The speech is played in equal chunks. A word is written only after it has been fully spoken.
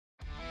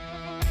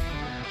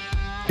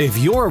If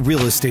you're a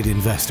real estate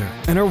investor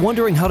and are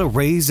wondering how to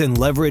raise and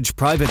leverage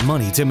private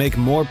money to make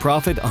more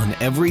profit on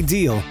every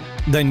deal,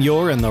 then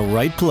you're in the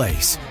right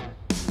place.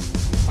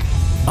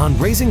 On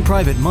Raising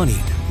Private Money,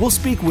 we'll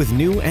speak with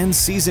new and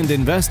seasoned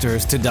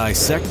investors to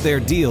dissect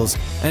their deals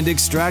and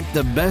extract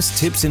the best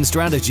tips and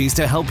strategies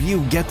to help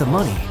you get the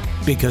money,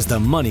 because the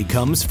money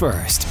comes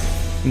first.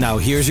 Now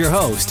here's your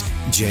host,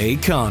 Jay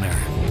Conner.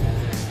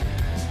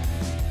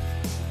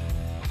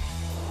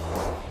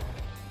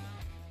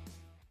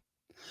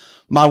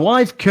 My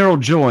wife, Carol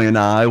Joy, and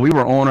I, we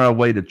were on our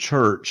way to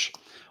church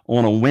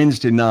on a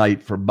Wednesday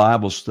night for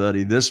Bible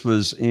study. This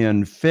was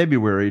in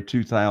February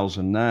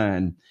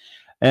 2009,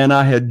 and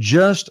I had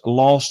just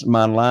lost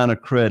my line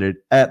of credit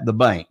at the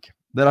bank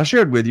that I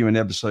shared with you in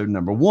episode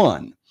number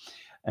 1.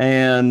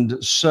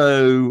 And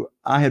so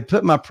I had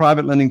put my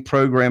private lending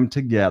program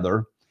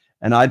together,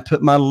 and I'd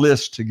put my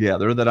list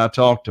together that I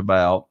talked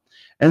about.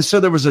 And so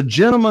there was a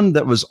gentleman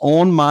that was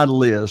on my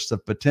list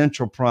of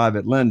potential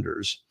private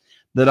lenders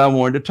that I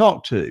wanted to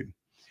talk to.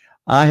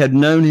 I had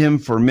known him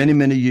for many,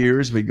 many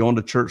years. We'd gone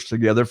to church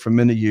together for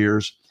many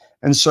years.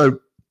 And so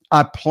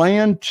I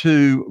planned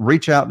to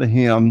reach out to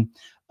him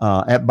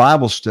at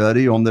Bible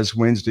study on this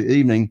Wednesday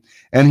evening.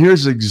 And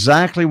here's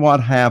exactly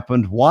what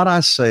happened, what I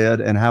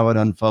said, and how it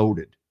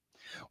unfolded.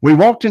 We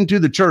walked into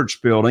the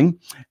church building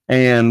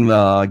and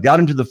got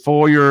into the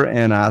foyer,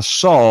 and I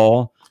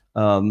saw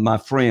my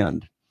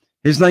friend.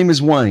 His name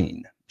is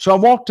Wayne. So I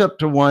walked up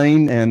to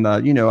Wayne and,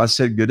 I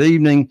said, good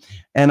evening.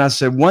 And I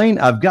said, Wayne,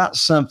 I've got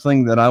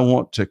something that I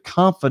want to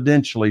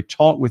confidentially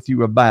talk with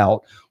you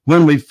about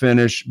when we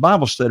finish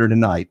Bible study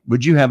tonight.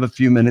 Would you have a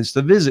few minutes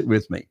to visit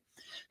with me?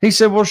 He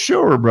said, well,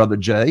 sure, Brother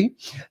Jay.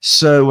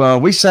 So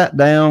we sat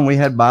down, we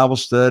had Bible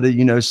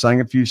study,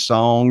 sang a few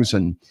songs,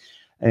 and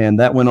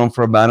that went on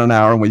for about an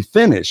hour, and we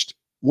finished.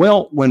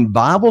 Well, when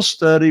Bible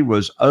study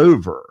was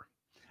over,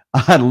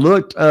 I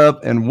looked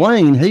up, and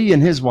Wayne, he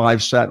and his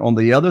wife sat on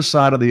the other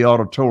side of the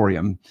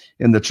auditorium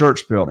in the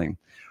church building.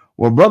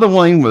 Well, Brother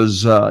Wayne he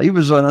was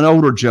an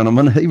older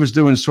gentleman. He was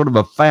doing sort of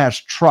a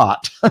fast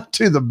trot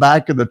to the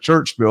back of the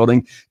church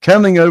building,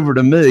 coming over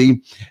to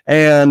me.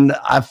 And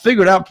I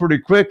figured out pretty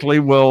quickly,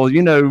 well,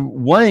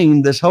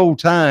 Wayne this whole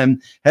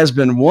time has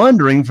been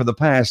wondering for the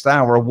past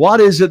hour, what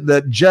is it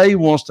that Jay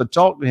wants to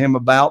talk to him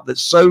about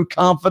that's so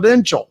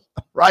confidential?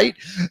 Right?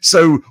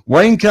 So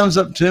Wayne comes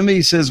up to me.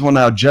 He says, well,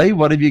 now, Jay,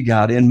 what have you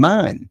got in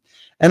mind?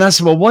 And I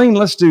said, well, Wayne,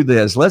 let's do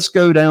this. Let's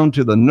go down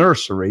to the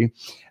nursery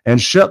and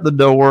shut the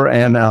door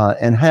and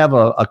have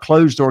a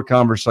closed door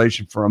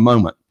conversation for a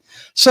moment.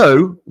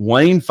 So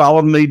Wayne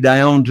followed me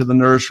down to the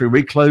nursery.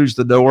 We closed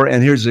the door,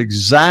 and here's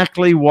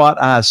exactly what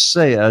I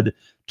said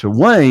to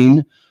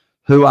Wayne,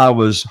 who I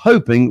was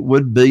hoping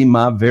would be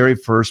my very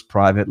first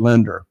private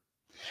lender.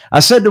 I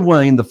said to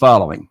Wayne the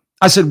following.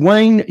 I said,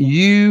 Wayne,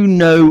 you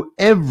know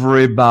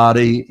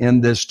everybody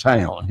in this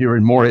town here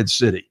in Morehead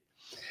City.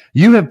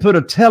 You have put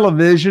a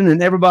television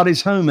in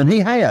everybody's home, and he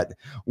had.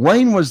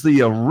 Wayne was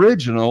the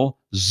original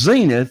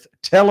Zenith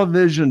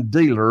television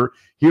dealer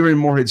here in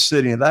Morehead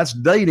City. And that's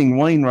dating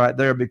Wayne right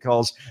there,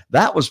 because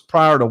that was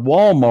prior to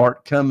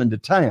Walmart coming to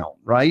town,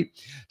 right?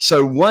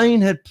 So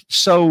Wayne had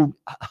sold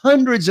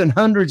hundreds and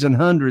hundreds and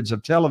hundreds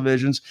of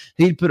televisions.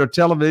 He'd put a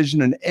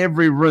television in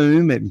every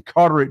room at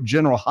Carteret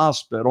General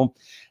Hospital.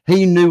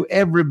 He knew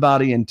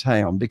everybody in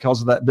town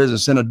because of that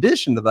business. In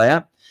addition to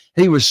that,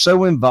 he was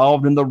so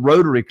involved in the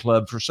Rotary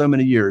Club for so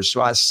many years.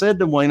 So I said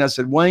to Wayne, I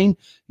said, Wayne,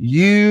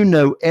 you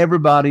know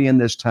everybody in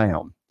this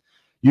town.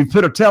 You've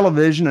put a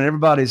television in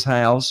everybody's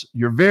house.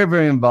 You're very,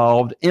 very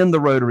involved in the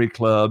Rotary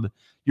Club.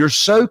 You're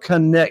so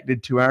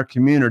connected to our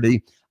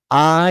community.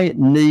 I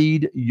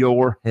need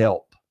your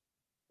help.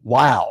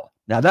 Wow.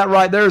 Now that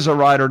right there is a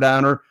writer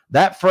downer.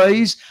 That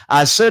phrase,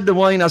 I said to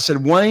Wayne, I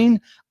said, Wayne,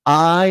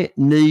 I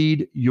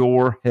need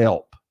your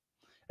help.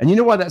 And you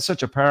know why that's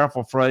such a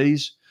powerful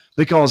phrase?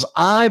 Because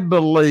I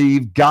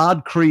believe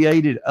God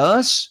created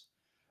us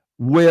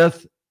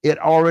with it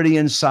already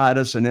inside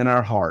us and in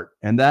our heart.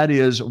 And that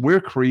is,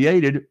 we're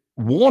created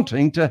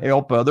wanting to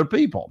help other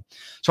people.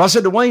 So I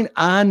said to Wayne,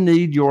 I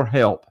need your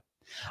help.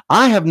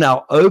 I have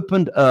now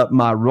opened up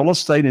my real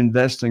estate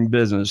investing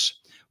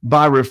business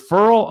by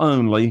referral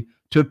only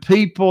to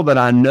people that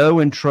I know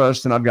and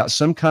trust and I've got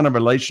some kind of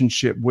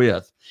relationship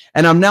with.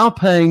 And I'm now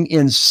paying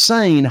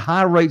insane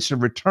high rates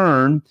of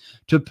return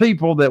to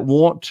people that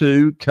want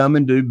to come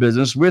and do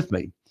business with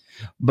me.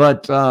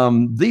 But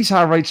these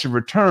high rates of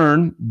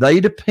return, they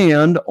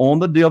depend on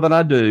the deal that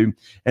I do.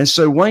 And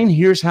so, Wayne,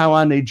 here's how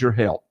I need your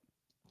help.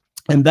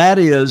 And that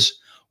is,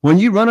 when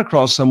you run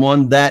across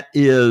someone that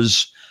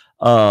is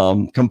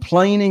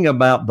complaining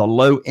about the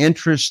low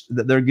interest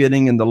that they're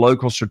getting in the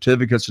local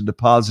certificates of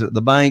deposit at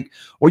the bank,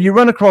 or you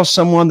run across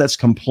someone that's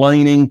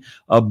complaining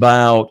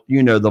about,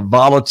 the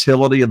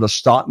volatility of the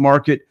stock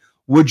market,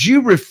 would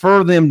you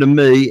refer them to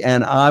me,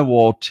 and I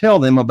will tell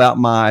them about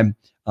my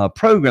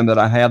program that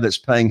I have that's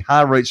paying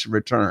high rates of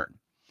return.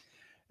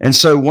 And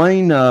so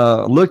Wayne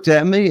looked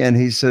at me and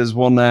he says,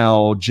 well,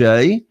 now,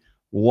 Jay,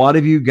 what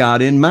have you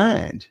got in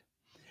mind?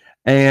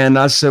 And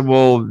I said,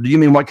 well, do you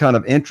mean what kind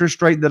of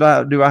interest rate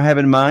do I have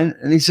in mind?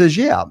 And he says,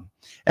 yeah.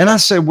 And I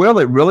said, well,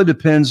 it really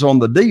depends on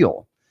the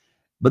deal.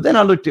 But then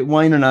I looked at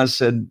Wayne and I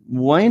said,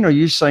 Wayne, are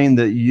you saying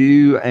that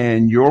you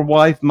and your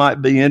wife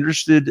might be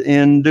interested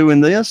in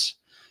doing this?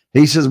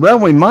 He says, well,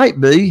 we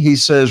might be. He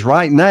says,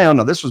 right now,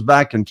 this was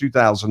back in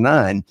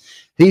 2009.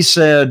 He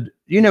said,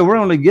 we're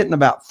only getting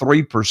about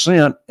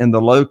 3% in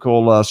the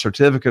local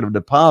certificate of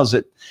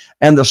deposit,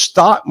 and the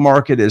stock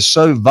market is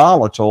so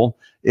volatile,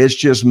 it's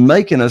just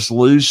making us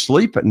lose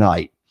sleep at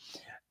night.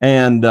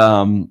 And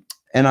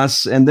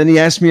then he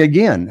asked me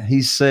again.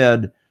 He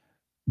said,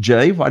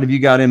 Jay, what have you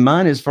got in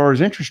mind as far as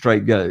interest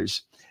rate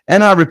goes?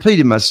 And I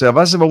repeated myself.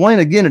 I said, well, Wayne,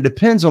 again, it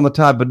depends on the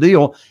type of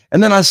deal.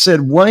 And then I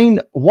said, Wayne,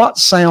 what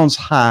sounds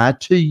high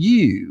to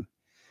you?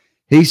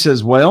 He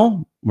says,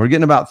 well, we're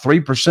getting about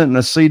 3% in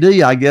a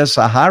CD. I guess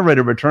a high rate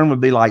of return would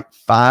be like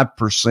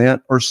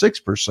 5% or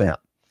 6%.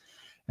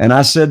 And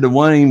I said to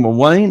Wayne, well,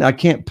 Wayne, I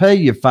can't pay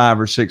you 5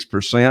 or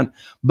 6%,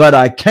 but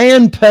I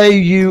can pay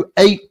you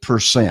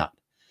 8%.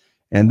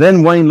 And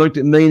then Wayne looked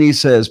at me and he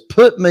says,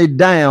 put me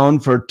down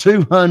for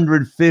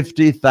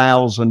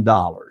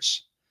 $250,000.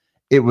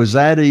 It was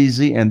that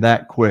easy and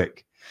that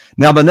quick.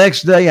 Now, the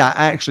next day, I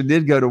actually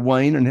did go to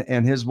Wayne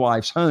and his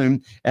wife's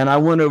home, and I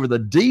went over the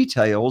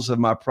details of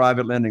my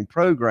private lending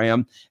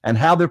program and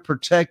how they're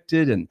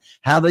protected and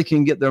how they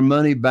can get their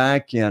money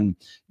back in,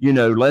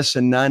 less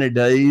than 90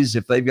 days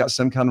if they've got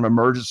some kind of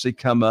emergency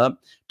come up,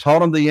 taught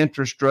them the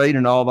interest rate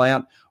and all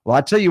that. Well,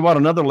 I tell you what,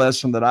 another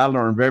lesson that I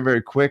learned very,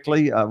 very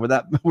quickly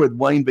with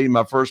Wayne being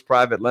my first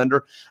private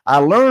lender, I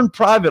learned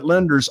private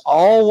lenders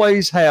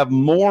always have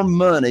more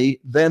money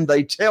than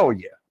they tell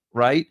you,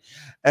 right?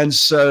 And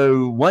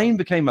so Wayne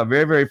became my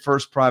very, very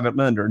first private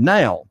lender.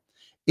 Now,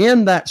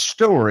 in that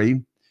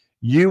story,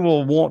 you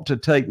will want to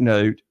take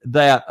note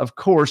that, of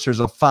course, there's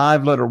a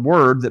 5-letter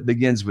word that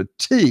begins with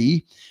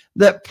T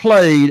that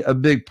played a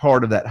big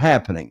part of that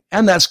happening,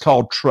 and that's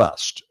called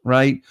trust,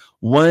 right?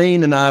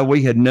 Wayne and I,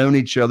 we had known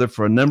each other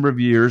for a number of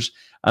years.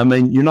 I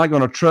mean, you're not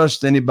going to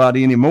trust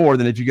anybody any more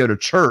than if you go to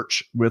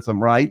church with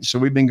them, right? So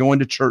we've been going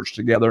to church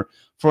together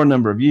for a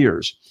number of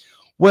years.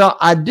 Well,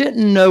 I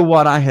didn't know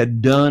what I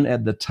had done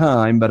at the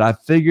time, but I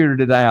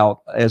figured it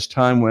out as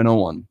time went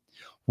on.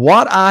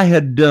 What I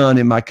had done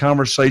in my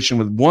conversation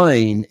with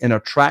Wayne in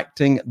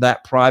attracting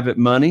that private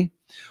money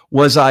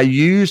was I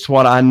used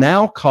what I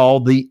now call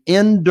the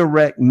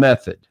indirect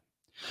method.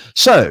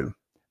 So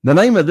the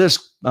name of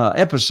this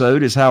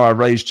episode is how I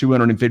raised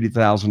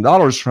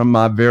 $250,000 from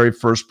my very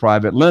first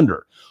private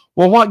lender.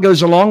 Well, what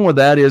goes along with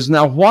that is,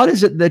 now, what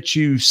is it that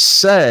you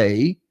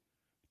say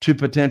to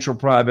potential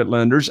private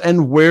lenders,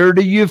 and where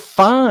do you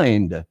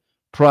find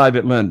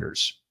private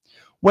lenders?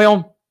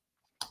 Well,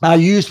 I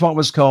used what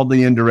was called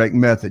the indirect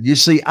method. You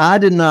see, I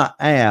did not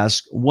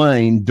ask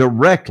Wayne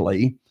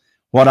directly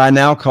what I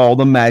now call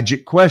the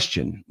magic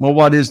question. Well,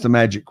 what is the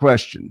magic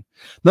question?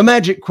 The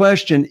magic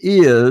question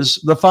is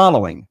the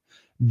following: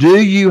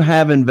 do you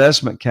have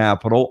investment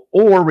capital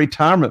or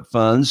retirement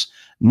funds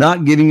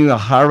not giving you a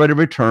high rate of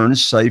return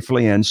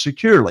safely and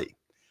securely?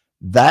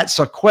 That's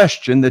a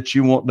question that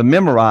you want to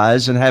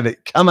memorize and have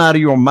it come out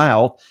of your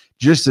mouth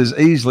just as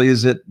easily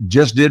as it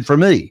just did for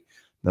me.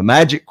 The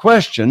magic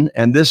question,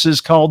 and this is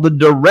called the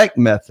direct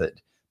method.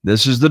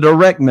 This is the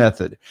direct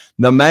method.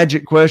 The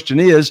magic question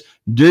is,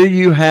 do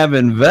you have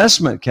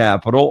investment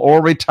capital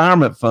or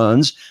retirement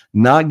funds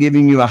not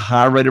giving you a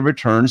high rate of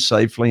return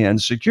safely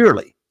and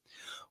securely?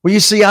 Well, you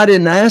see, I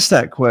didn't ask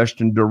that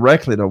question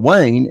directly to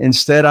Wayne.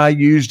 Instead, I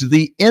used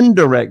the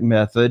indirect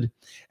method,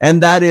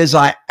 and that is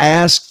I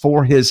asked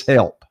for his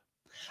help.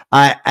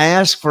 I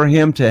asked for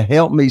him to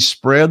help me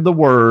spread the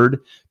word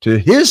to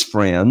his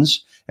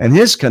friends and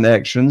his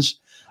connections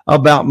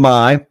about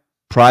my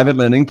private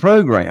lending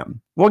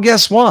program. Well,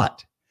 guess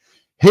what?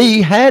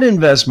 He had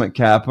investment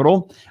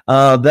capital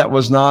that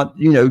was not,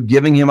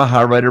 giving him a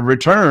high rate of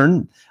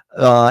return,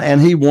 and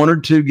he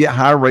wanted to get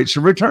higher rates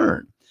of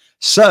return.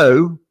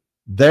 So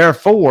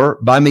therefore,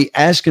 by me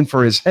asking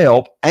for his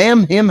help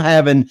and him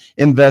having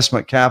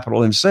investment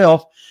capital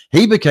himself,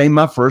 he became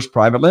my first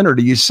private lender.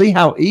 Do you see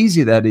how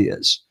easy that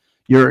is?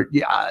 You're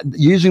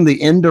using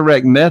the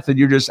indirect method.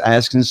 You're just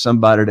asking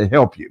somebody to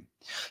help you.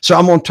 So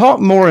I'm going to talk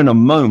more in a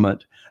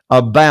moment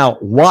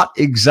about what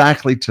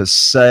exactly to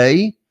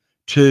say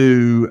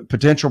to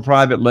potential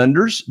private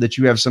lenders that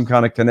you have some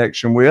kind of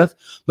connection with.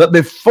 But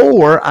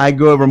before I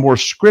go over more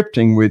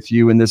scripting with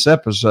you in this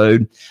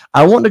episode,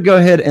 I want to go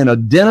ahead and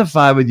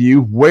identify with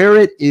you where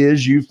it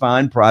is you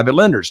find private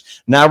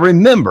lenders. Now,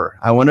 remember,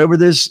 I went over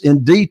this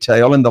in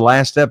detail in the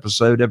last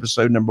episode,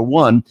 episode number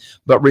 1.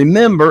 But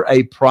remember,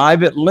 a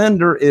private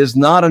lender is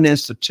not an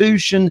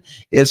institution.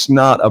 It's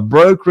not a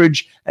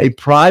brokerage. A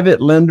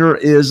private lender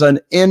is an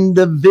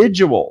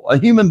individual, a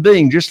human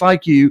being just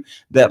like you,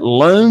 that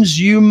loans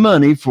you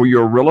money for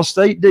your real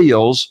estate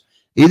deals,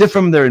 either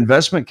from their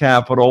investment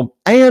capital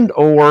and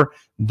or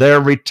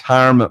their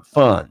retirement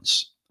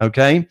funds.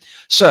 Okay,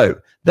 so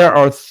there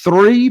are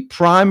 3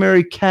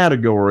 primary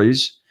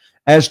categories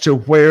as to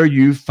where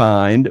you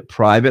find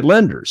private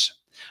lenders.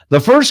 The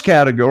first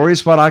category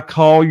is what I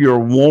call your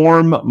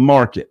warm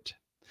market.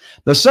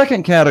 The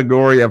second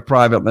category of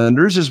private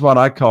lenders is what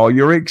I call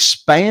your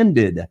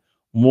expanded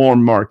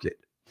warm market.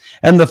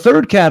 And the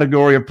third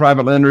category of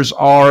private lenders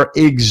are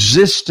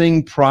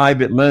existing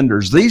private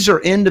lenders. These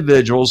are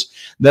individuals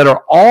that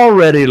are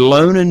already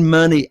loaning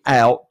money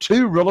out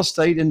to real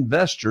estate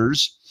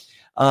investors,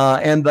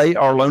 and they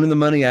are loaning the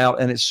money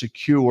out and it's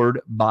secured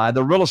by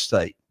the real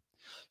estate.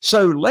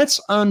 So let's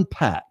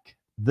unpack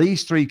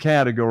these three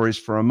categories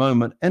for a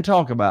moment and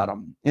talk about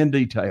them in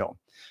detail.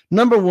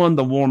 Number one,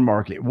 the warm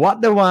market.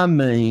 What do I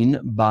mean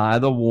by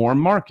the warm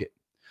market?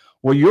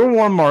 Well, your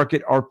warm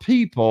market are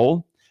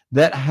people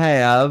that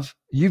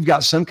you've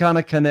got some kind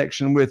of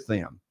connection with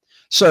them.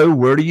 So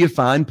where do you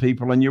find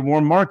people in your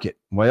warm market?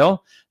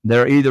 Well,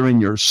 they're either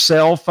in your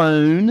cell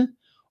phone,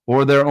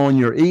 or they're on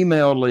your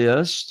email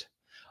list,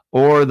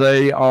 or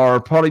they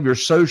are part of your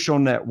social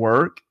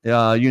network,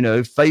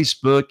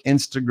 Facebook,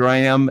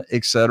 Instagram,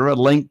 etc.,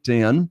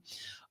 LinkedIn.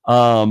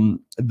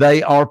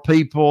 They are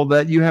people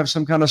that you have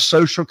some kind of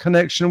social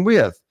connection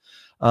with,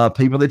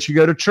 people that you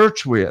go to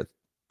church with,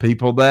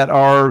 people that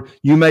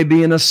you may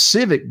be in a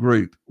civic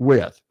group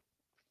with.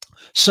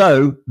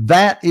 So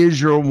that is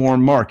your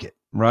warm market,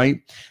 right?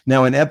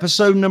 Now, in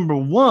episode number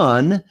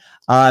 1,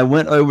 I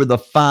went over the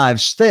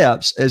 5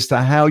 steps as to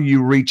how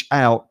you reach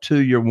out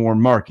to your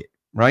warm market,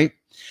 right?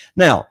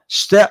 Now, not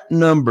step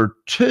number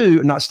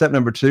 2,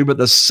 but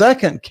the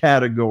second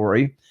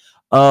category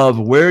of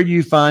where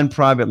you find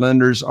private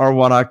lenders are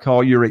what I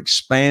call your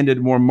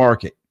expanded warm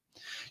market.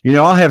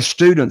 I'll have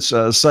students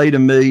say to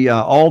me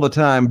all the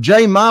time,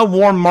 Jay, my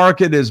warm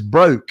market is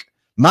broke.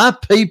 My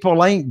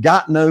people ain't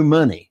got no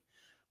money.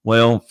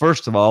 Well,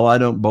 first of all, I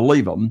don't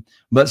believe them.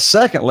 But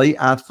secondly,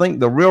 I think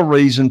the real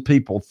reason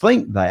people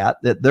think that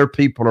their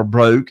people are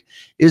broke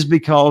is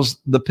because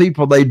the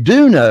people they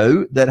do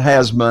know that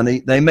has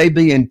money, they may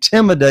be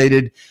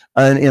intimidated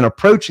in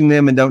approaching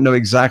them and don't know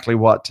exactly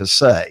what to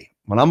say.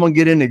 Well, I'm going to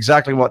get into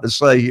exactly what to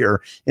say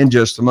here in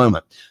just a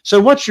moment.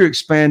 So what's your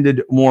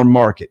expanded warm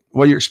market?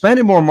 Well, your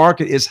expanded warm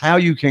market is how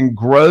you can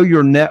grow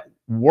your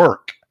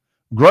network,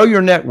 grow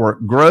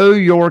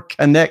your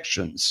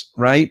connections,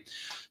 right?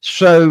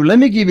 So let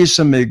me give you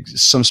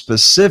some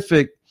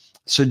specific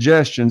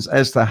suggestions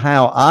as to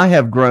how I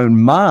have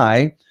grown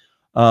my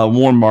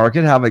warm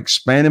market, how I've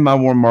expanded my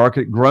warm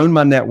market, grown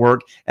my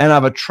network, and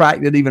I've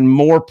attracted even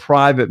more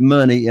private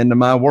money into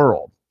my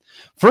world.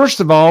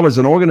 First of all is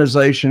an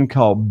organization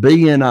called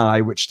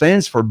BNI, which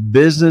stands for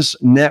Business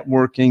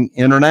Networking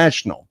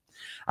International.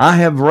 I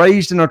have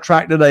raised and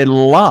attracted a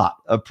lot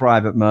of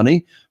private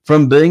money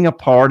from being a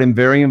part and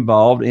very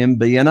involved in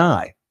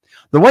BNI.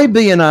 The way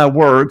BNI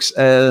works,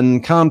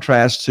 in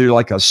contrast to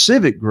like a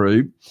civic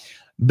group,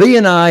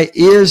 BNI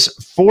is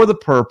for the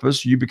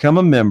purpose, you become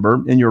a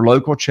member in your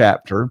local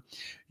chapter.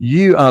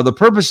 The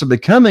purpose of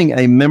becoming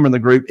a member in the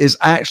group is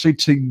actually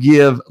to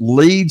give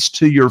leads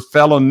to your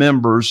fellow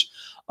members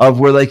of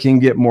where they can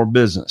get more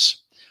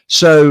business.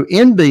 So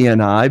in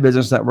BNI,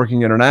 Business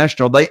Networking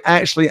International, they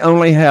actually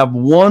only have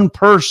one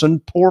person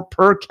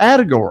per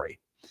category.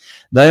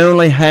 They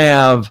only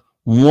have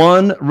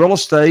one real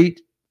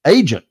estate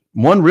agent,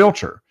 one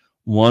realtor,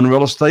 one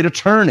real estate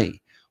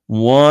attorney,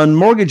 one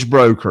mortgage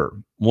broker,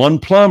 one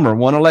plumber,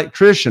 one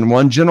electrician,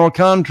 one general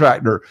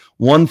contractor,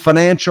 one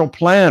financial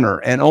planner,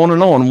 and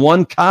on,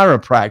 one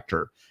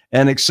chiropractor,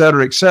 and et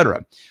cetera, et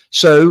cetera.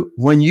 So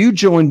when you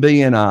join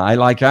BNI,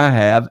 like I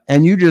have,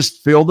 and you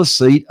just fill the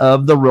seat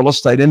of the real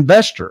estate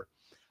investor,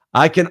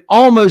 I can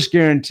almost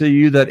guarantee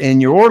you that in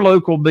your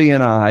local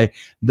BNI,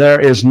 there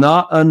is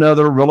not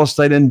another real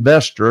estate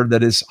investor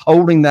that is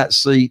holding that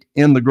seat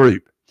in the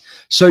group.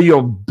 So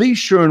you'll be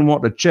sure and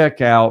want to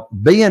check out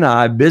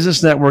BNI,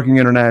 Business Networking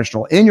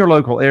International, in your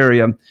local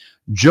area.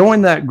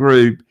 Join that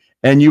group,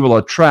 and you will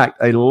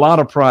attract a lot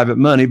of private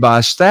money by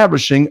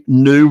establishing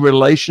new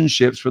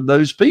relationships with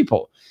those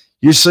people.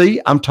 You see,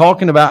 I'm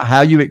talking about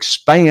how you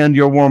expand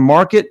your warm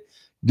market.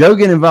 Go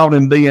get involved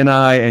in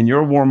BNI, and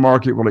your warm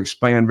market will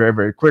expand very,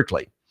 very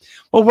quickly.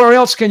 Well, where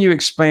else can you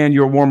expand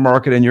your warm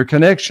market and your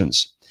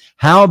connections?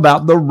 How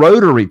about the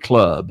Rotary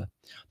Club?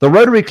 The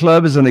Rotary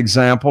Club is an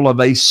example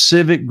of a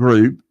civic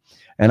group,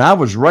 and I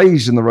was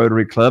raised in the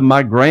Rotary Club.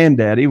 My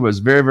granddaddy was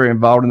very, very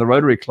involved in the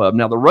Rotary Club.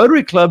 Now, the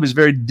Rotary Club is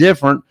very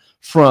different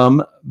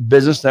from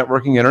Business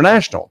Networking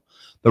International.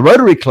 The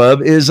Rotary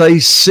Club is a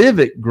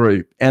civic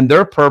group, and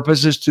their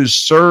purpose is to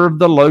serve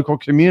the local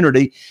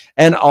community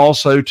and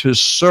also to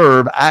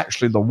serve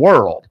actually the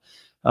world.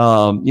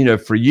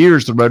 For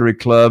years, the Rotary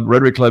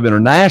Club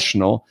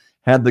International,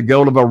 had the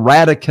goal of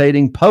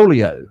eradicating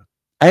polio,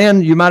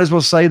 and you might as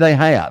well say they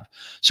have.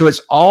 So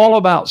it's all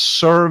about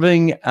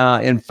serving.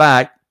 In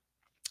fact,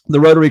 the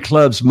Rotary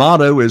Club's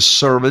motto is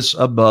service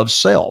above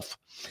self.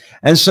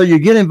 And so you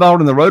get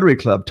involved in the Rotary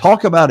Club.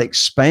 Talk about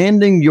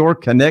expanding your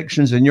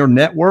connections and your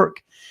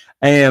network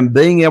and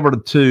being able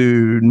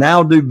to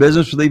now do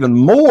business with even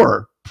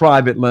more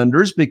private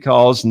lenders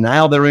because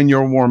now they're in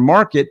your warm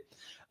market.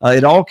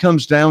 It all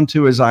comes down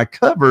to, as I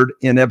covered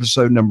in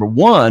episode number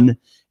 1,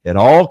 It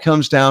all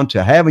comes down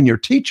to having your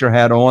teacher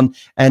hat on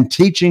and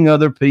teaching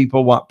other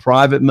people what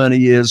private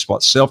money is,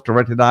 what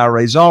self-directed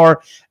IRAs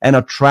are, and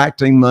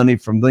attracting money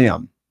from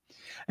them.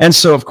 And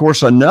so, of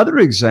course, another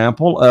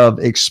example of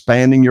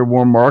expanding your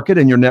warm market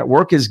and your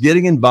network is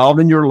getting involved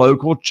in your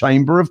local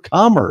chamber of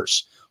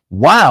commerce.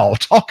 Wow,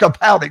 talk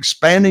about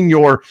expanding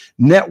your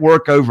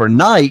network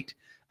overnight.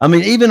 I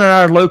mean, even in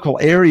our local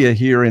area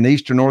here in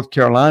Eastern North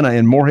Carolina,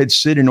 in Morehead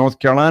City, North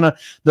Carolina,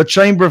 the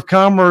Chamber of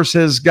Commerce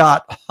has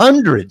got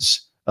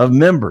hundreds of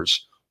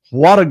members.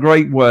 What a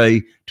great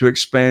way to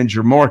expand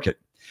your market.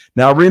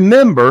 Now,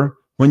 remember,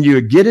 when you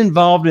get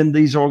involved in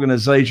these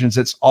organizations,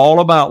 it's all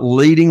about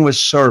leading with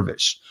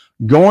service,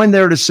 going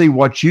there to see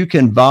what you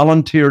can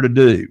volunteer to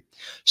do.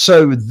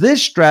 So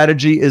this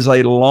strategy is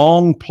a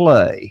long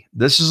play.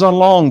 This is a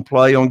long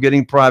play on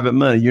getting private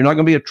money. You're not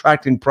going to be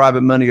attracting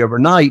private money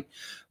overnight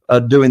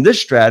doing this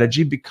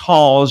strategy,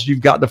 because you've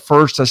got to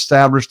first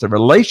establish the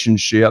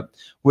relationship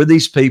with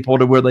these people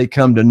to where they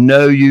come to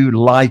know you,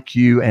 like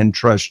you, and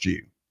trust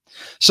you.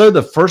 So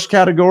the first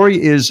category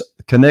is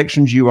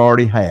connections you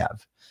already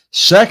have.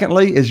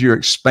 Secondly is your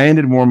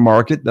expanded warm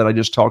market that I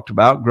just talked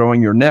about,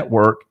 growing your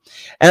network.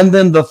 And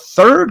then the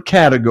third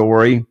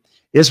category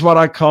is what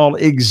I call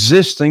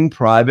existing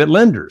private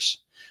lenders.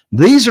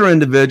 These are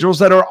individuals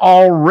that are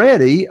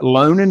already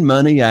loaning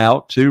money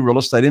out to real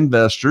estate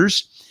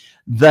investors,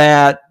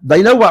 that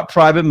they know what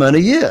private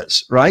money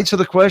is, right? So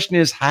the question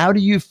is, how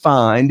do you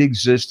find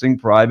existing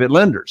private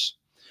lenders?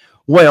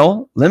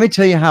 Well, let me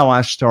tell you how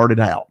I started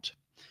out.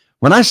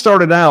 When I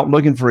started out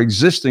looking for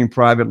existing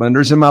private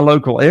lenders in my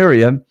local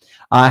area,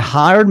 I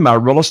hired my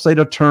real estate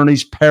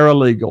attorney's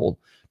paralegal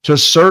to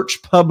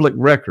search public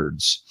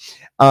records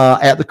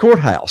at the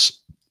courthouse.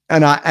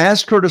 And I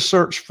asked her to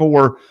search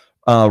for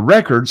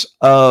records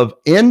of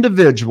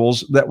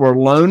individuals that were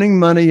loaning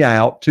money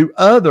out to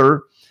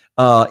other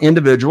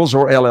individuals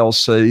or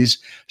LLCs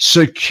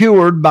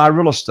secured by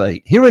real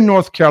estate. Here in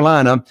North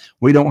Carolina,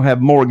 we don't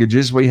have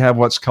mortgages. We have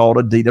what's called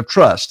a deed of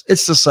trust.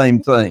 It's the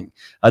same thing.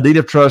 A deed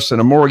of trust and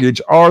a mortgage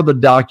are the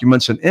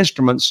documents and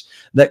instruments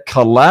that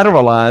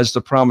collateralize the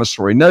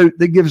promissory note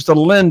that gives the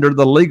lender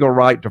the legal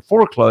right to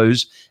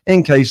foreclose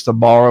in case the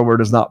borrower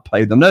does not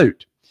pay the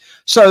note.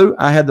 So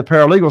I had the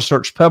paralegal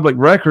search public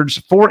records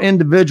for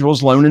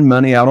individuals loaning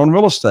money out on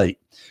real estate.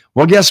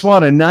 Well, guess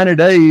what? In 90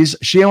 days,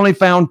 she only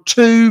found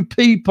 2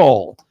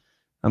 people.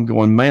 I'm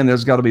going, man,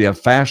 there's got to be a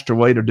faster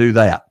way to do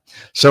that.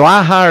 So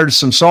I hired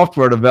some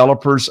software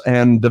developers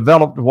and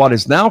developed what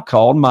is now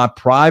called my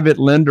private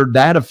lender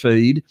data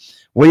feed.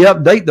 We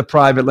update the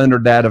private lender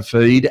data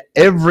feed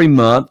every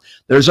month.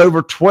 There's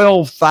over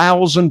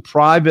 12,000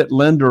 private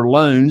lender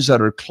loans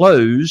that are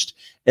closed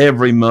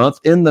every month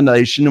in the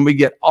nation, and we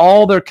get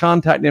all their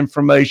contact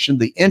information,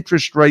 the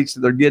interest rates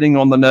that they're getting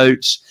on the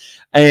notes,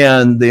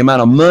 and the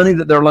amount of money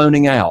that they're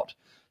loaning out.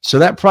 So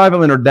that private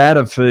lender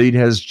data feed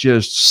has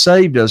just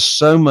saved us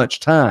so much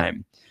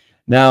time.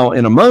 Now,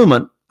 in a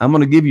moment, I'm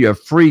going to give you a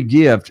free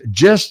gift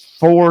just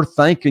for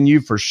thanking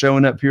you for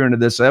showing up here into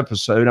this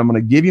episode. I'm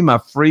going to give you my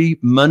free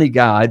money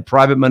guide,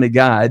 private money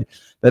guide,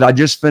 that I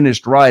just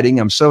finished writing.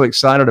 I'm so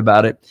excited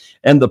about it.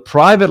 And the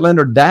private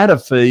lender data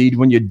feed,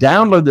 when you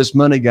download this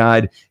money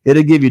guide,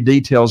 it'll give you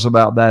details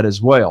about that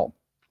as well.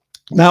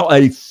 Now,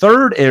 a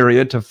third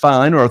area to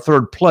find, or a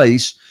third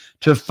place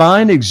to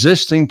find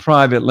existing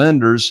private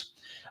lenders,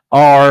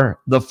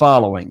 are the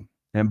following.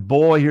 And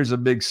boy, here's a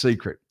big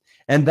secret.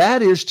 And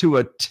that is to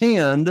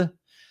attend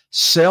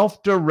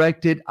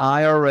self-directed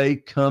IRA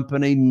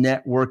company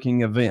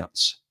networking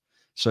events.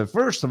 So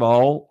first of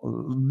all,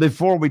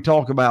 before we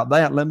talk about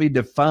that, let me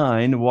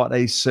define what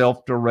a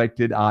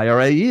self-directed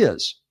IRA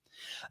is.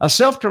 A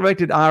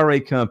self-directed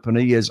IRA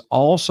company is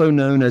also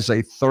known as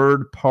a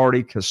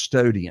third-party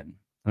custodian,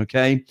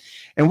 okay?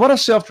 And what a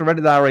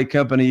self-directed IRA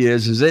company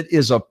is it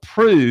is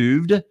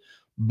approved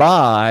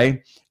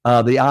by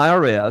the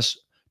IRS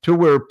to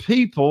where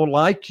people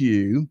like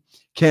you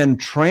can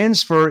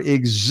transfer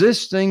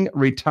existing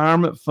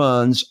retirement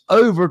funds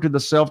over to the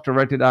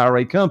self-directed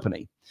IRA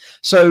company.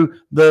 So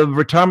the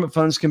retirement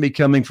funds can be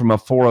coming from a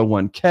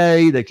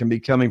 401k, they can be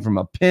coming from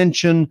a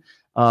pension,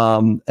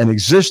 an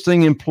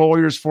existing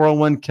employer's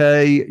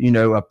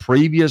 401k, a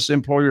previous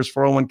employer's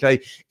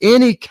 401k,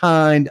 any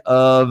kind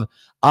of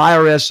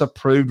IRS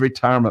approved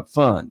retirement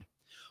fund.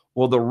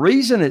 Well, the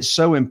reason it's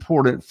so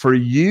important for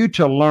you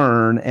to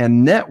learn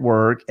and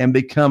network and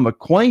become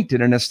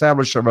acquainted and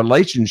establish a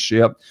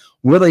relationship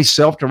with a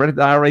self-directed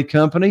IRA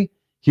company,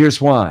 here's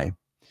why.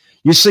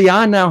 You see,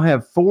 I now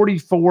have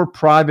 44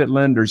 private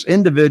lenders,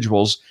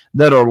 individuals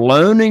that are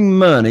loaning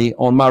money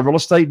on my real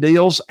estate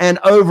deals, and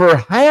over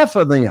half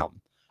of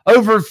them,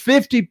 over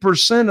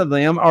 50% of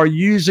them, are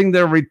using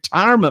their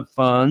retirement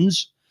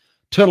funds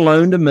to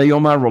loan to me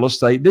on my real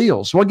estate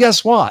deals. Well,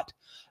 guess what?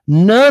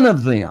 None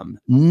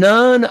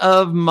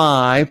of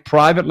my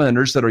private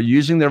lenders that are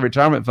using their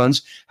retirement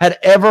funds had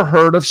ever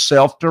heard of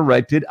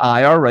self-directed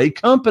IRA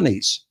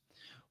companies.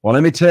 Well,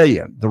 let me tell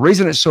you, the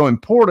reason it's so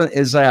important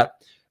is that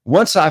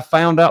Once I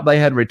found out they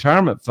had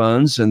retirement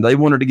funds and they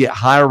wanted to get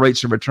higher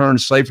rates of return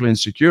safely and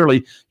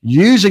securely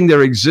using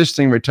their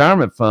existing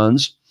retirement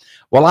funds,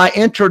 well, I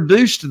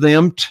introduced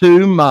them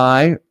to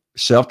my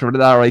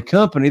self-directed IRA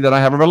company that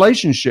I have a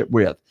relationship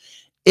with.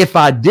 If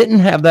I didn't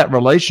have that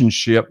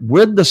relationship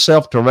with the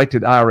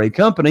self-directed IRA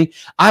company,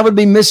 I would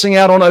be missing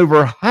out on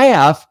over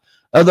half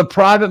of the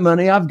private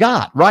money I've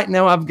got. Right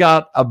now, I've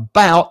got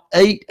about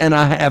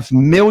 $8.5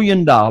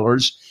 million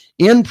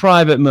in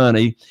private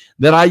money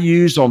that I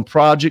use on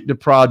project to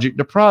project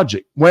to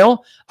project.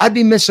 Well, I'd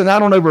be missing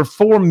out on over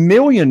 $4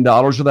 million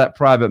of that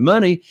private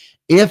money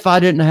if I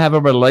didn't have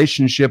a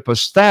relationship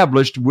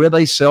established with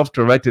a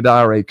self-directed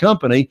IRA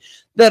company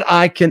that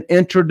I can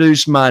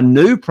introduce my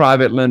new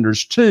private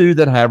lenders to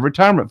that have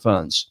retirement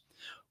funds.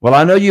 Well,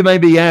 I know you may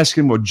be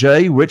asking, well,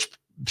 Jay, which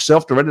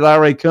self-directed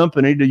IRA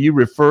company do you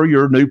refer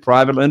your new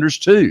private lenders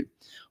to?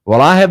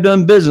 Well, I have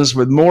done business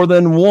with more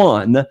than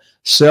one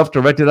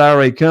self-directed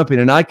IRA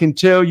company, and I can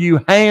tell you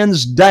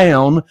hands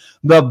down,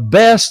 the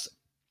best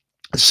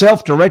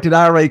self-directed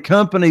IRA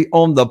company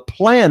on the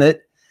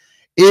planet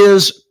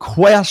is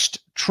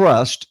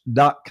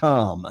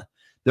questtrust.com.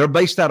 They're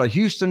based out of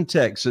Houston,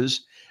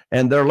 Texas,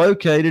 and they're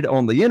located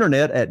on the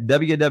internet at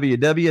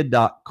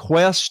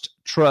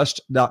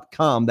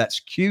www.questtrust.com.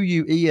 That's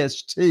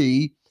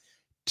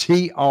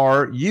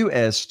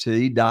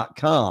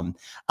QUESTTRUST.com.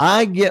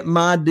 I get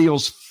my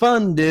deals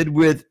funded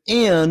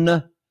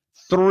within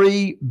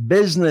 3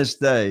 business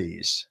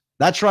days.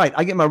 That's right.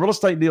 I get my real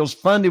estate deals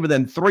funded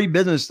within 3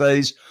 business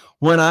days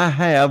when I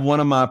have one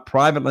of my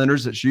private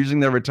lenders that's using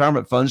their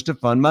retirement funds to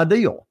fund my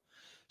deal.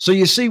 So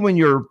you see, when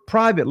your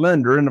private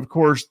lender, and of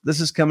course,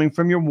 this is coming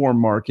from your warm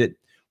market,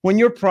 when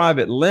your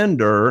private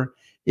lender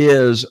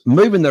is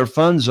moving their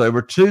funds over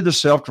to the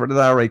self-directed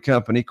IRA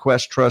company,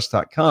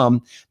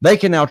 questtrust.com, they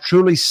can now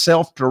truly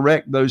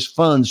self-direct those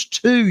funds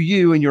to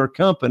you and your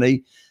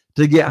company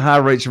to get high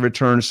rates of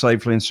return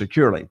safely and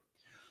securely.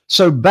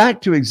 So back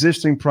to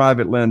existing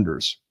private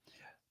lenders.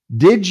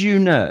 Did you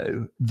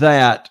know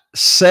that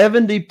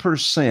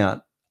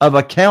 70% of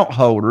account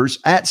holders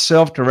at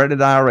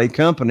self-directed IRA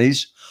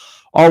companies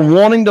are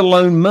wanting to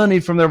loan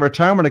money from their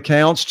retirement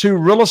accounts to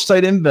real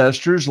estate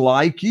investors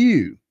like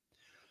you?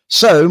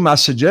 So my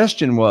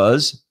suggestion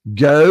was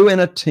go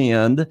and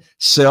attend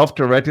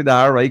self-directed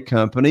IRA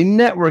company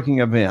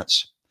networking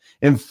events.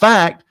 In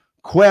fact,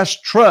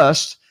 Quest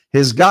Trust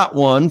has got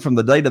one from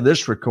the date of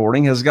this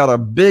recording, has got a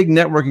big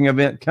networking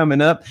event coming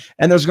up,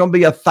 and there's going to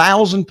be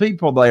 1,000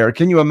 people there.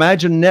 Can you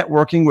imagine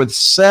networking with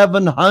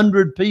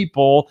 700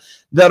 people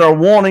that are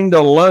wanting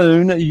to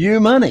loan you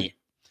money?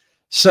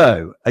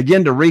 So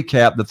again, to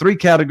recap, the 3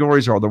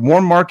 categories are the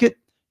warm market,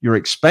 your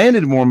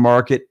expanded warm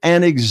market,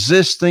 and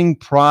existing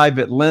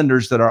private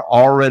lenders that are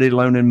already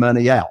loaning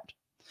money out.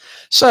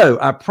 So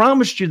I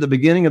promised you at the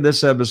beginning of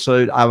this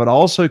episode, I would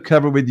also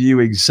cover with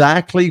you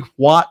exactly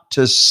what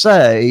to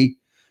say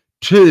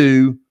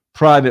to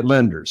private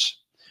lenders.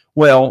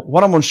 Well,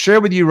 what I'm going to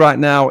share with you right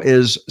now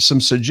is some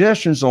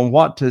suggestions on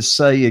what to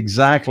say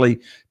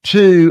exactly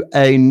to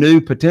a new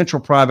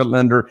potential private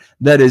lender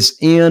that is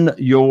in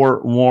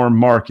your warm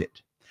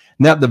market.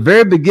 Now, at the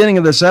very beginning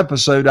of this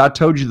episode, I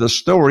told you the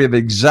story of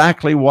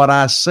exactly what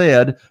I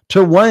said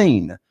to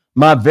Wayne,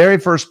 my very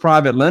first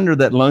private lender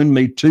that loaned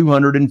me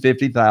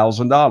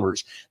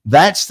 $250,000.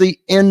 That's the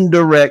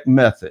indirect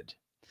method.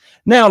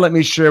 Now, let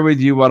me share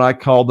with you what I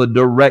call the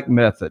direct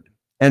method,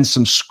 and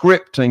some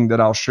scripting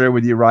that I'll share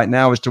with you right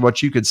now as to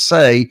what you could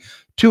say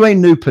to a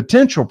new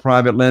potential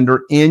private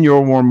lender in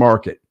your warm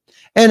market.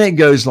 And it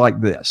goes like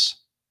this.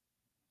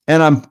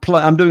 And I'm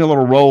doing a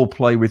little role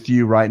play with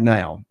you right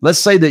now. Let's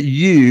say that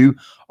you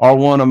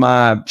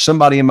are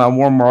somebody in my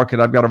warm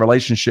market I've got a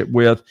relationship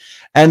with,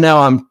 and now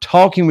I'm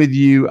talking with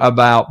you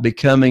about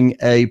becoming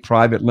a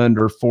private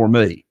lender for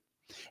me.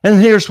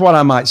 And here's what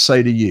I might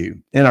say to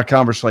you in our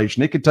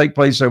conversation. It could take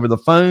place over the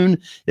phone.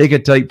 It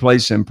could take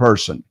place in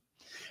person.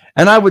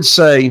 And I would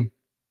say,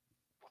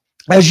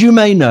 as you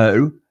may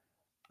know,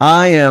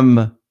 I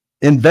am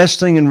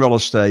investing in real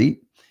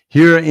estate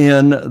here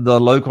in the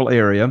local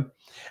area,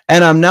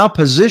 and I'm now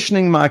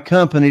positioning my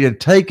company to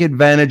take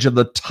advantage of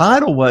the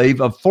tidal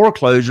wave of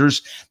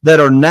foreclosures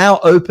that are now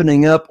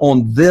opening up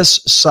on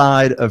this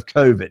side of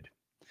COVID.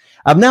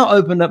 I've now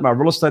opened up my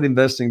real estate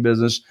investing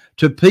business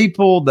to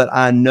people that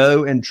I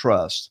know and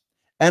trust,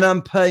 and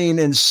I'm paying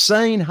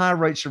insane high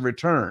rates of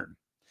return.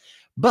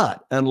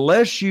 But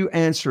unless you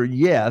answer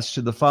yes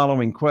to the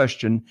following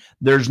question,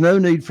 there's no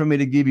need for me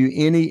to give you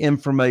any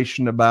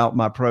information about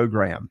my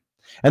program.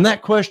 And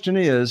that question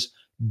is,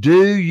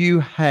 do you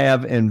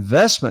have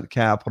investment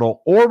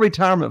capital or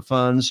retirement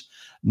funds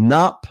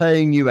not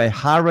paying you a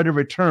high rate of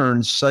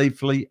return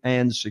safely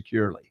and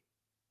securely?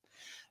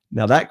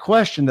 Now, that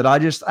question that I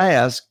just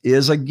asked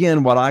is,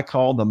 again, what I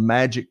call the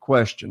magic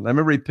question. Let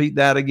me repeat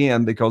that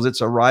again because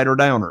it's a writer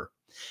downer.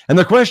 And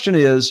the question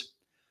is,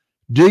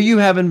 do you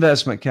have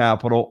investment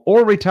capital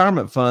or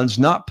retirement funds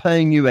not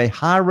paying you a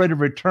high rate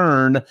of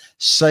return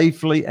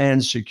safely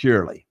and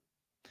securely?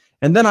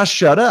 And then I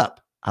shut up.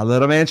 I let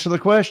them answer the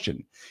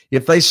question.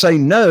 If they say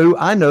no,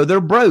 I know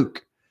they're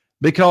broke.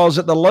 because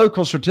at the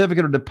local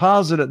certificate of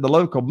deposit at the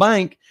local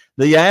bank,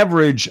 the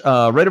average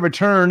rate of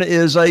return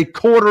is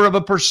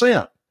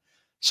 0.25%.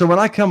 So when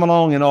I come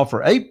along and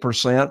offer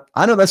 8%,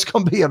 I know that's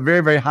going to be a very,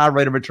 very high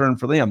rate of return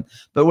for them.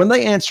 But when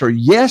they answer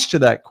yes to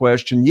that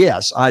question,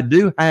 yes, I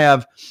do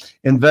have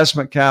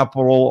investment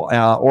capital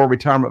or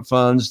retirement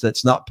funds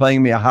that's not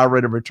paying me a high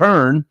rate of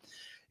return.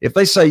 If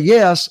they say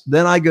yes,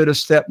 then I go to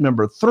step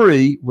number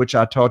 3, which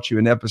I taught you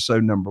in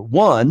episode number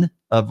 1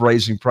 of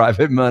Raising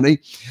Private Money.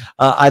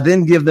 I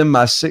then give them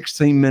my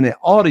 16-minute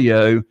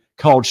audio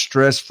called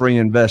Stress-Free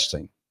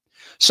Investing.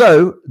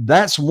 So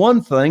that's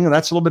one thing, and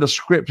that's a little bit of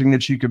scripting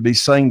that you could be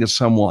saying to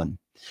someone.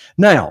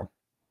 Now,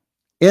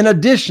 in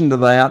addition to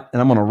that,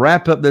 and I'm going to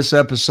wrap up this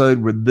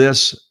episode with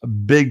this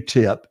big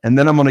tip, and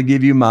then I'm going to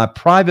give you my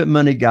private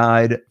money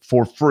guide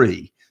for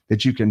free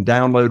that you can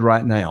download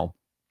right now.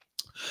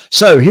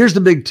 So here's the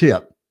big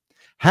tip.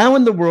 How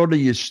in the world do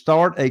you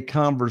start a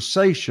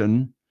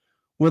conversation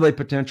with a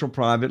potential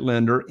private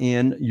lender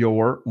in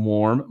your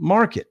warm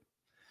market?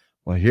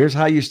 Well, here's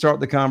how you start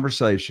the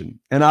conversation.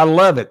 And I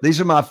love it. These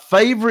are my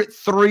favorite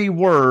 3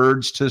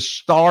 words to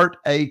start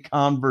a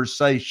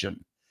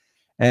conversation.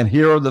 And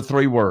here are the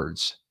 3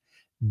 words.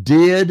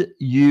 Did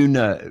you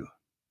know?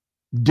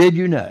 Did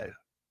you know?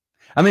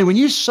 I mean, when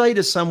you say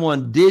to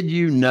someone, did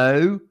you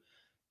know?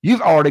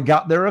 You've already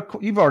got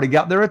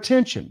their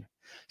attention.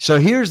 So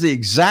here's the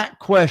exact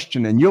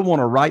question, and you'll want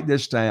to write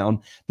this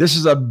down. This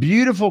is a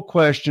beautiful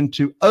question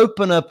to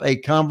open up a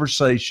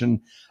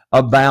conversation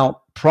about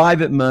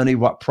private money,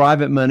 what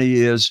private money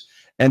is,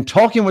 and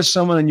talking with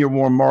someone in your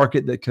warm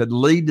market that could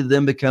lead to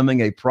them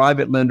becoming a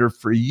private lender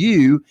for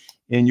you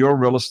in your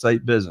real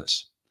estate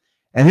business.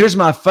 And here's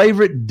my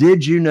favorite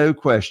did you know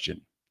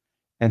question.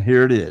 And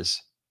here it is.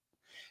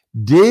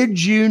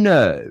 Did you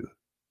know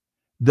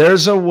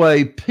there's a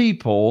way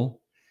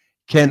people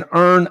can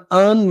earn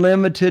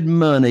unlimited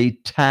money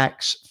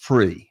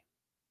tax-free?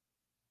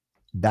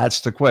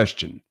 That's the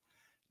question.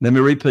 Let me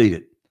repeat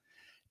it.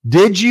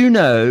 Did you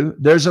know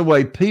there's a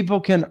way people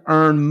can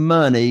earn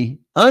money,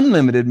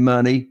 unlimited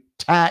money,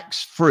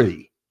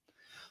 tax-free?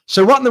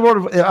 So what in the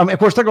world, I mean, of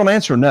course, they're going to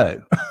answer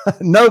no.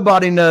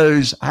 Nobody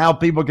knows how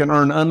people can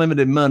earn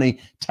unlimited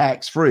money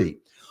tax-free.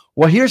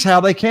 Well, here's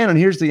how they can, and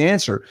here's the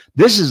answer.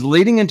 This is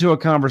leading into a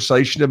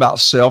conversation about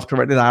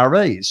self-directed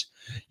IRAs.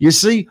 You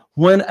see,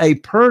 when a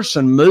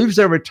person moves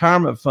their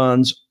retirement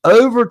funds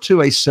over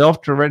to a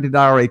self-directed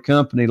IRA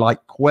company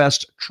like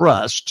Quest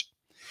Trust,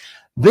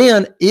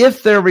 then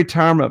if their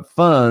retirement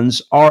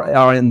funds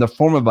are in the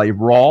form of a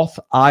Roth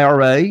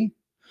IRA,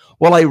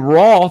 well, a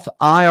Roth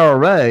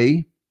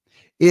IRA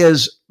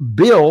is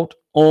built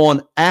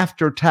on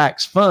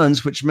after-tax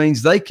funds, which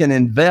means they can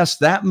invest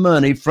that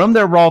money from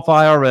their Roth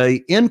IRA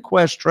in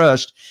Quest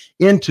Trust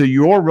into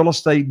your real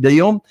estate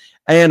deal.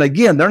 And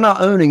again, they're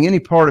not owning any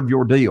part of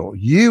your deal.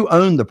 You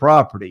own the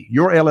property,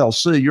 your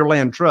LLC, your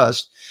land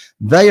trust.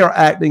 They are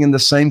acting in the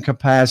same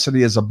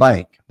capacity as a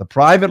bank. The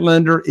private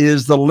lender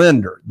is the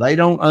lender. They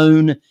don't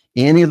own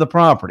any of the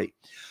property.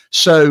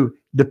 So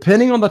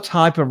depending on the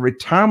type of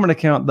retirement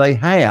account they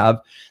have,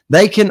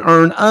 they can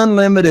earn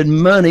unlimited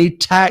money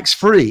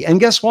tax-free. And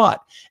guess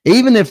what?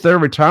 Even if their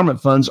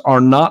retirement funds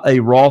are not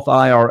a Roth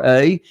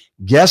IRA,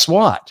 guess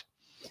what?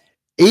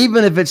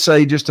 Even if it's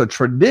just a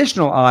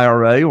traditional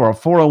IRA or a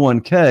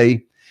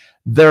 401k,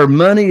 their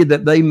money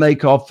that they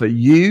make off of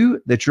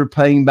you that you're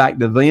paying back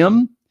to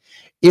them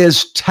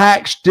is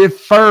tax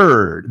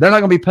deferred. They're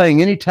not going to be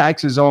paying any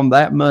taxes on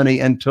that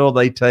money until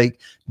they take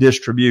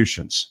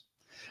distributions.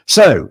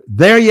 So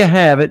there you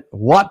have it,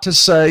 what to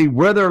say,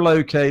 where they're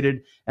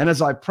located. And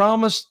as I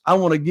promised, I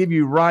want to give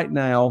you right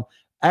now,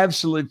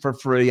 absolutely for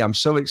free. I'm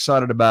so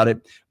excited about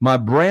it. My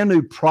brand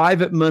new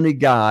private money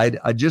guide.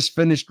 I just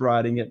finished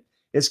writing it.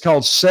 It's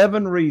called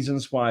 7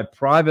 Reasons Why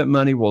Private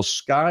Money Will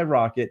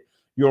Skyrocket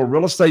Your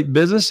Real Estate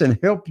Business and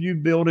Help You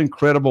Build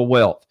Incredible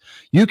Wealth.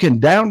 You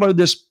can download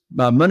this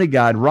money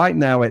guide right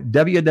now at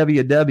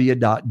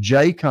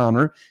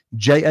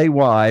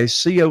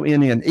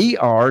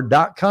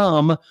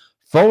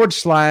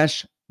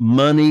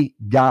www.jayconner.com/money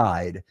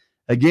guide.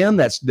 Again,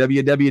 that's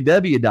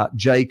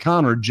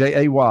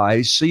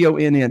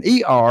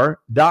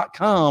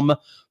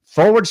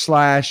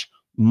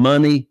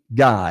www.jayconner.com/money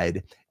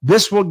guide.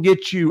 This will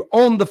get you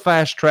on the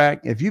fast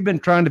track. If you've been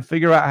trying to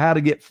figure out how to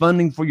get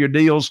funding for your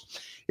deals,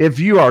 if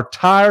you are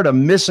tired of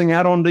missing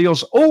out on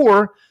deals,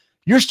 or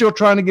you're still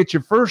trying to get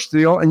your first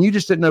deal and you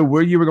just didn't know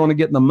where you were going to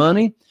get the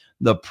money,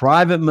 the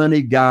private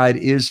money guide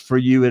is for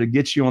you. It'll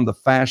get you on the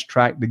fast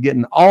track to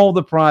getting all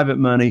the private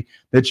money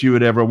that you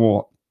would ever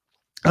want.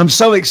 I'm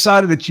so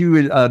excited that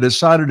you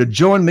decided to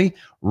join me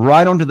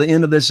right on to the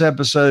end of this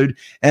episode,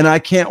 and I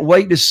can't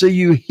wait to see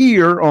you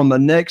here on the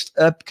next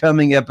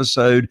upcoming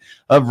episode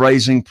of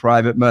Raising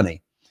Private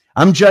Money.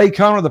 I'm Jay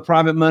Conner, the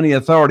Private Money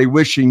Authority,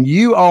 wishing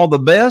you all the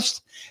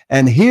best,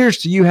 and here's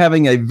to you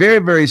having a very,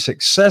 very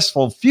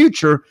successful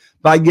future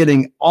by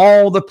getting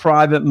all the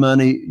private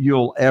money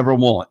you'll ever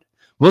want.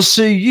 We'll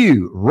see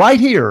you right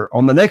here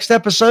on the next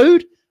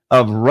episode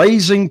of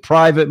Raising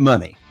Private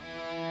Money.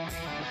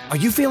 Are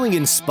you feeling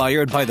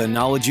inspired by the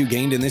knowledge you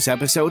gained in this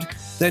episode?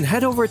 Then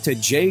head over to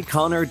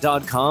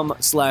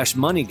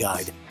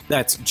jconner.com/moneyguide.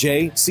 That's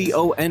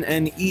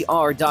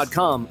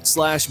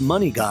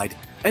jconner.com/moneyguide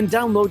and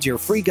download your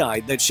free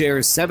guide that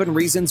shares 7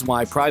 reasons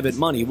why private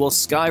money will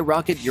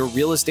skyrocket your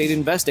real estate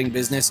investing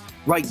business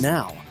right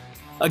now.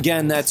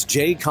 Again, that's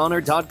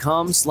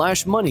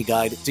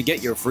jconner.com/moneyguide to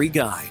get your free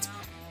guide.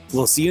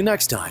 We'll see you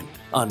next time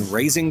on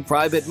Raising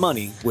Private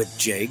Money with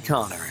Jay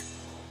Conner.